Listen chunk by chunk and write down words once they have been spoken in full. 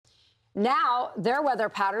Now, their weather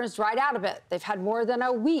patterns dried out a bit. They've had more than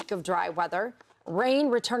a week of dry weather. Rain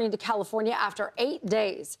returning to California after 8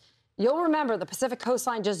 days. You'll remember the Pacific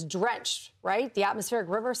coastline just drenched, right? The atmospheric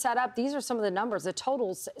river set up. These are some of the numbers, the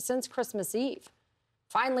totals since Christmas Eve.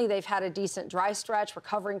 Finally, they've had a decent dry stretch,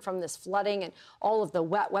 recovering from this flooding and all of the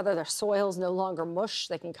wet weather. Their soil's no longer mush.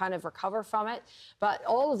 They can kind of recover from it. But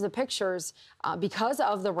all of the pictures, because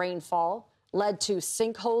of the rainfall, led to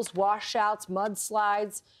sinkholes, washouts,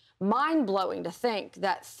 mudslides. Mind-blowing to think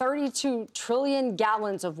that 32 trillion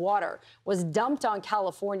gallons of water was dumped on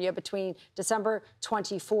California between December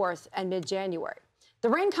 24th and mid-January. The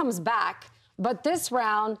rain comes back, but this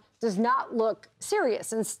round does not look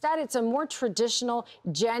serious. Instead, it's a more traditional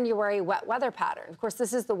January wet weather pattern. Of course,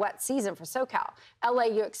 this is the wet season for SoCal. LA,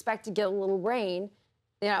 you expect to get a little rain.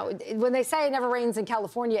 You know, when they say it never rains in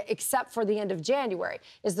California except for the end of January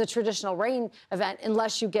is the traditional rain event,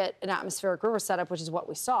 unless you get an atmospheric river setup, which is what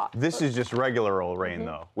we saw. This is just regular old rain,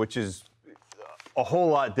 though, which is a whole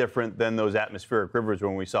lot different than those atmospheric rivers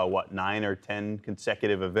when we saw, what, 9 or 10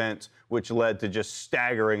 consecutive events, which led to just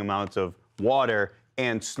staggering amounts of water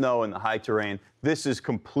and snow in the high terrain. This is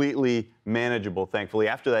completely manageable, thankfully.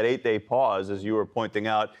 After that 8-day pause, as you were pointing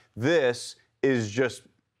out, this is just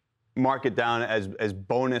mark it down as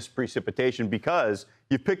bonus precipitation because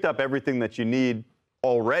you've picked up everything that you need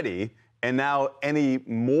already, and now any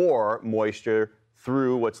more moisture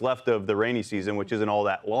through what's left of the rainy season, which isn't all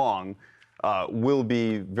that long, will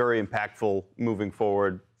be very impactful moving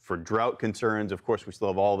forward for drought concerns. Of course, we still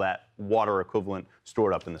have all that water equivalent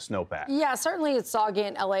stored up in the snowpack. Yeah, certainly it's soggy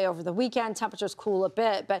in LA over the weekend. Temperatures cool a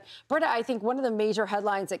bit. But, Britta, I think one of the major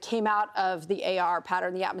headlines that came out of the AR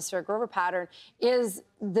pattern, the atmospheric river pattern, is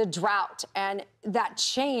the drought and that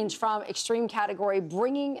change from extreme category,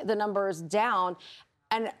 bringing the numbers down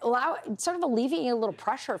and sort of alleviating a little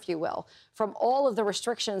pressure, if you will, from all of the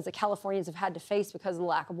restrictions that Californians have had to face because of the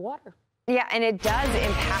lack of water. Yeah, and it does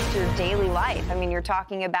impact your daily life. I mean, you're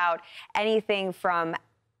talking about anything from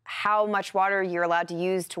how much water you're allowed to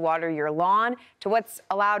use to water your lawn to what's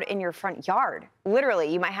allowed in your front yard.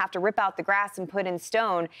 Literally, you might have to rip out the grass and put in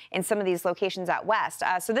stone in some of these locations out west.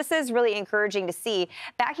 So this is really encouraging to see.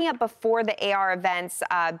 Backing up before the AR events,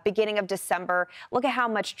 beginning of December, look at how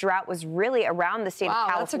much drought was really around the state of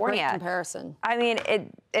California. That's a great comparison. I mean,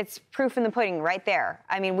 it's proof in the pudding right there.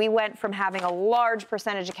 I mean, we went from having a large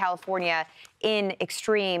percentage of California in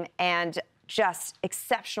extreme and just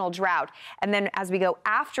exceptional drought. And then as we go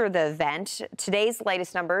after the event, today's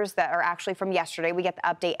latest numbers that are actually from yesterday, we get the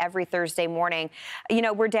update every Thursday morning. You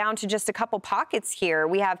know, we're down to just a couple pockets here.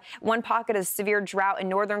 We have one pocket of severe drought in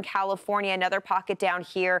Northern California, another pocket down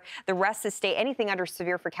here. The rest of the state, anything under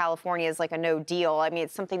severe for California is like a no deal. I mean,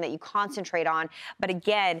 it's something that you concentrate on. But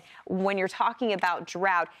again, when you're talking about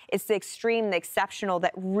drought, it's the extreme, the exceptional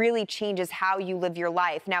that really changes how you live your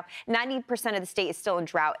life. Now, 90% of the state is still in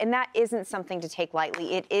drought, and that isn't something to take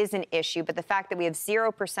lightly. It is an issue, but the fact that we have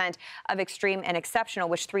 0% of extreme and exceptional,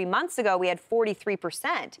 which 3 months ago we had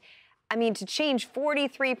 43%. I mean, to change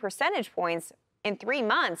 43 percentage points in 3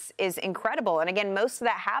 months is incredible. And again, most of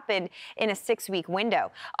that happened in a 6-week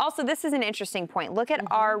window. Also, this is an interesting point. Look at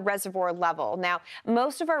our reservoir level. Now,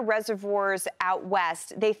 most of our reservoirs out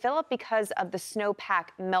west, they fill up because of the snowpack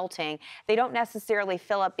melting. They don't necessarily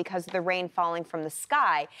fill up because of the rain falling from the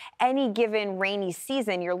sky. Any given rainy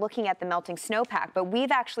season, you're looking at the melting snowpack. But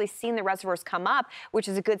we've actually seen the reservoirs come up, which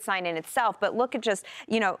is a good sign in itself. But look at just,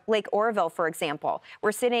 you know, Lake Oroville, for example.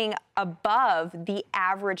 We're sitting above the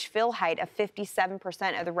average fill height of 57%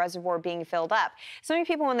 of the reservoir being filled up. So many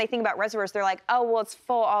people, when they think about reservoirs, they're like, oh, well, it's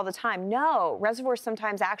full all the time. No, reservoirs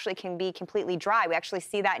sometimes actually can be completely dry. We actually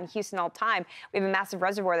see that in Houston all the time. We have a massive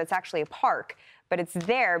reservoir that's actually a park, but it's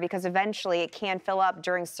there because eventually it can fill up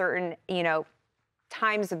during certain, you know,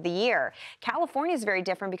 times of the year. California is very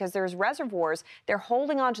different because there's reservoirs. They're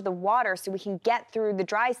holding on to the water so we can get through the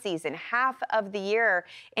dry season. Half of the year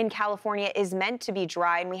in California is meant to be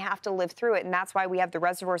dry, and we have to live through it, and that's why we have the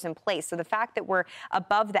reservoirs in place. So the fact that we're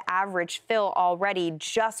above the average fill already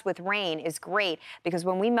just with rain is great, because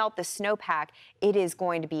when we melt the snowpack, it is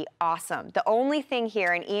going to be awesome. The only thing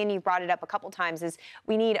here, and Ian, you brought it up a couple times, is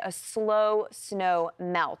we need a slow snow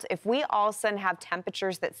melt. If we all of a sudden have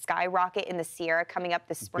temperatures that skyrocket in the Sierra coming coming up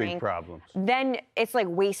this spring, Big problems. then it's like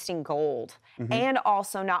wasting gold. And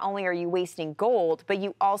also, not only are you wasting gold, but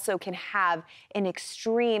you also can have an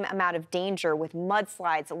extreme amount of danger with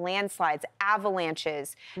mudslides, landslides,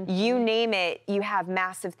 avalanches, you name it, you have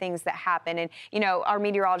massive things that happen. And, you know, our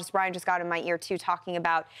meteorologist, Brian, just got in my ear, too, talking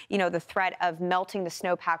about, you know, the threat of melting the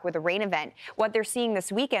snowpack with a rain event. What they're seeing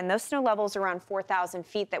this weekend, those snow levels around 4,000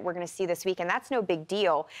 feet that we're going to see this weekend, that's no big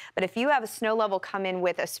deal. But if you have a snow level come in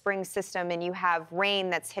with a spring system and you have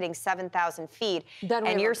rain that's hitting 7,000 feet,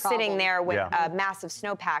 and you're sitting there with a massive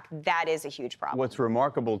snowpack, that is a huge problem. What's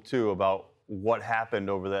remarkable, too, about what happened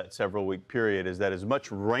over that several-week period is that as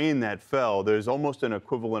much rain that fell, there's almost an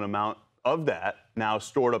equivalent amount of that now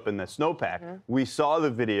stored up in the snowpack. We saw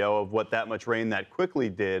the video of what that much rain that quickly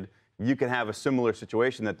did. You can have a similar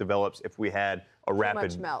situation that develops if we had a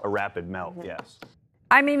rapid melt. Yes.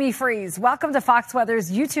 I'm Amy Freeze. Welcome to Fox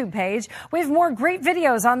Weather's YouTube page. We have more great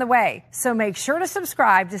videos on the way, so make sure to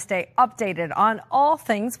subscribe to stay updated on all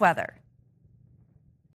things weather.